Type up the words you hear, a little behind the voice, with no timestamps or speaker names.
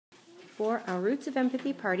For our Roots of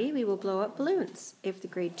Empathy party, we will blow up balloons. If the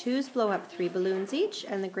grade 2s blow up 3 balloons each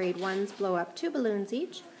and the grade 1s blow up 2 balloons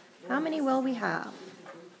each, how many will we have?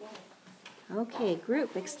 Okay,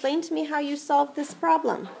 group, explain to me how you solved this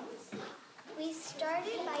problem. We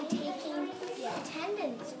started by taking the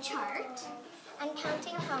attendance chart and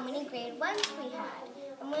counting how many grade 1s we had.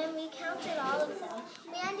 And when we counted all of them,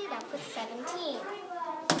 we ended up with 17.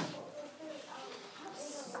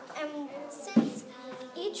 And since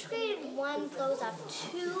each grade 1 blows up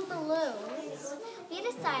 2 balloons, we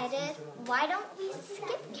decided, why don't we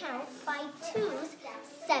skip count by 2s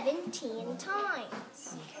 17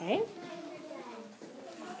 times? Okay.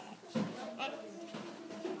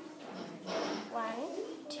 1,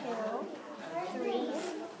 2, 3,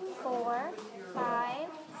 4, 5,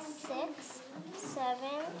 6, 7,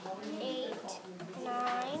 8,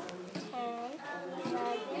 9, 10,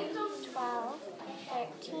 11, 12,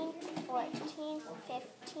 13, 14,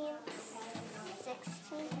 15,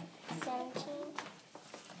 16, 17.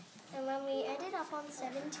 And when we ended up on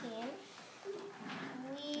 17,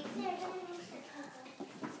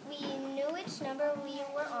 we knew which number we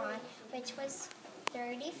were on, which was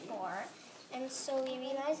 34. And so we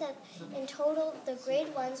realized that in total, the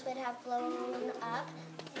grade 1s would have blown up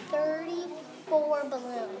 34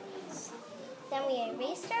 balloons. Then we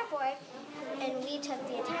erased our board, and we took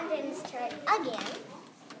the attendance chart again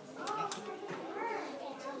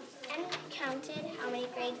and counted how many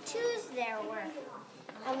grade 2s there were.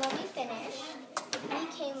 And when we finished, we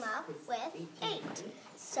came up with 8.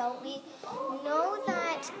 So we know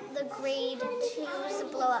that the grade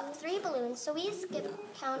 2s blow up 3 balloons, so we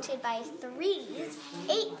counted by 3s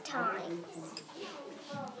 8 times.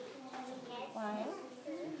 1,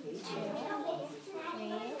 2,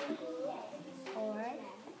 3, 4,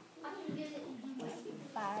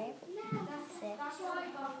 5, 6,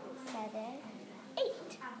 7, 8.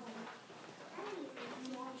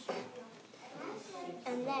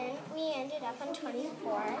 And then we ended up on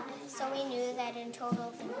 24, so we knew that in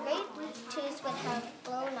total the grade 2s would have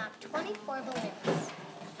blown up 24 balloons.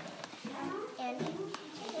 And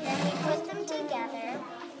then we put them together,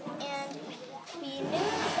 and we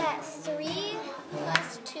knew that 3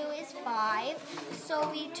 plus 2 is 5, so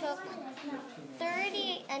we took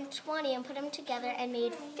 30 and 20 and put them together and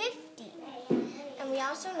made 50. And we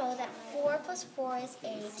also know that 4 plus 4 is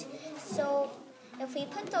 8, so if we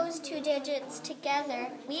put those two digits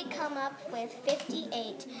together, we come up with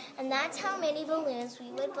 58. And that's how many balloons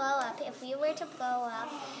we would blow up if we were to blow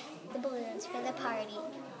up the balloons for the party.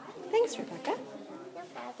 Thanks, Rebecca. No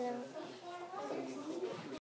problem.